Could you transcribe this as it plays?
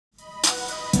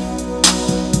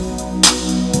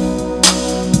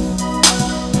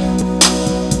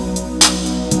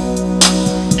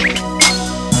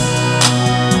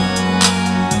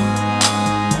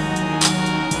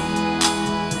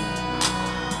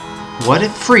What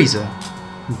if Frieza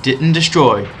didn't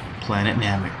destroy planet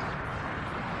Namek?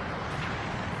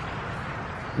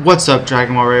 What's up,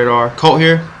 Dragon Ball Radar? Colt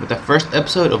here with the first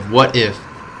episode of What If.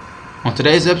 On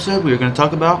today's episode, we are going to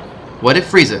talk about what if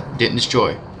Frieza didn't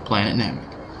destroy planet Namek.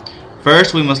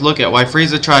 First, we must look at why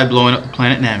Frieza tried blowing up the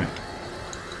planet Namek.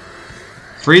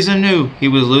 Frieza knew he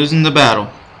was losing the battle.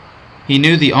 He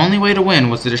knew the only way to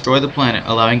win was to destroy the planet,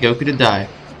 allowing Goku to die.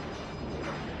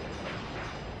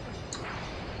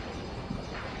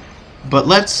 But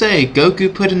let's say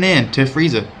Goku put an end to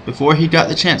Frieza before he got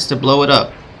the chance to blow it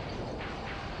up.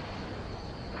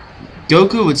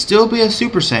 Goku would still be a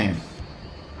Super Saiyan.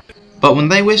 But when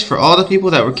they wished for all the people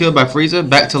that were killed by Frieza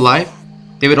back to life,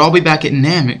 they would all be back at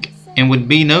Namek and would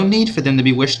be no need for them to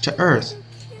be wished to Earth.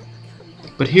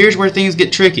 But here's where things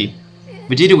get tricky.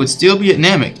 Vegeta would still be at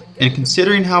Namek, and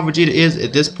considering how Vegeta is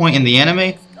at this point in the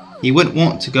anime, he wouldn't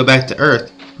want to go back to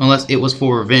Earth unless it was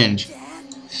for revenge.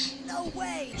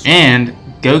 And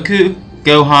Goku,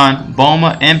 Gohan,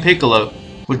 Bulma, and Piccolo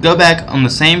would go back on the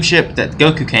same ship that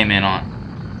Goku came in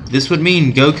on. This would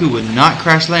mean Goku would not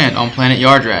crash land on planet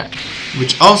Yardrat,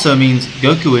 which also means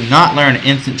Goku would not learn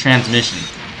instant transmission.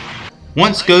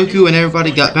 Once Goku and everybody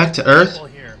got back to Earth,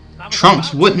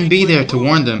 Trunks wouldn't be there to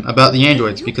warn them about the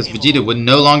androids because Vegeta would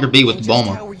no longer be with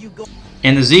Bulma.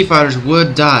 And the Z-Fighters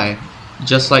would die,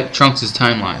 just like Trunks'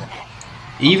 timeline.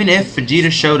 Even if Vegeta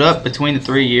showed up between the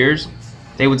 3 years,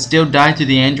 they would still die to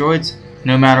the androids,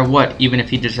 no matter what, even if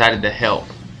he decided to help.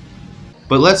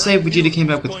 But let's say Vegeta came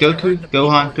back with Goku,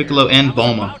 Gohan, Piccolo, and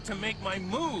Bulma.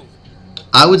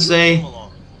 I would say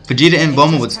Vegeta and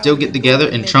Bulma would still get together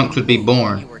and Trunks would be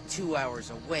born.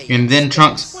 And then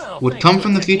Trunks would come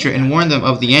from the future and warn them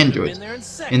of the androids.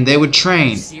 And they would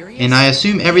train, and I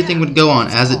assume everything would go on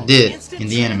as it did in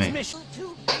the anime.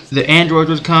 The androids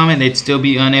would come and they'd still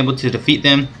be unable to defeat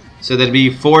them, so they'd be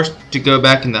forced to go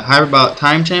back in the hyperbolic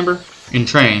time chamber and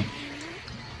train.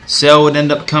 Cell would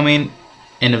end up coming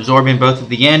and absorbing both of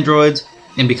the androids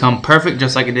and become perfect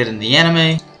just like it did in the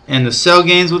anime. And the Cell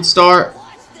games would start,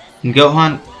 and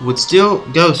Gohan would still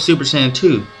go Super Saiyan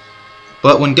 2.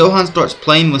 But when Gohan starts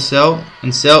playing with Cell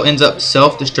and Cell ends up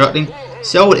self-destructing,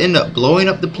 Cell would end up blowing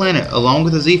up the planet along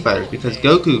with the Z-Fighters because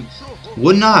Goku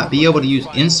would not be able to use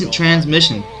instant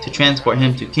transmission to transport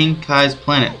him to King Kai's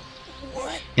planet.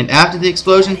 And after the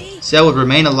explosion, Cell would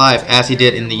remain alive as he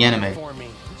did in the anime,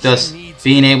 thus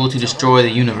being able to destroy the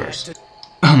universe.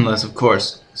 Unless, of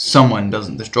course, someone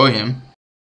doesn't destroy him.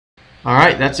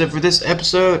 Alright, that's it for this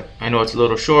episode. I know it's a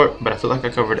little short, but I feel like I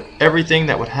covered everything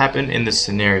that would happen in this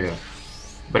scenario.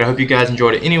 But I hope you guys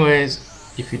enjoyed it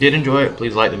anyways. If you did enjoy it,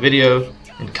 please like the video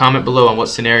and comment below on what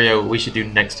scenario we should do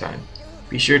next time.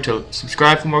 Be sure to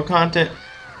subscribe for more content.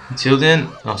 Until then,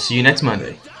 I'll see you next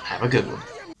Monday. Have a good one.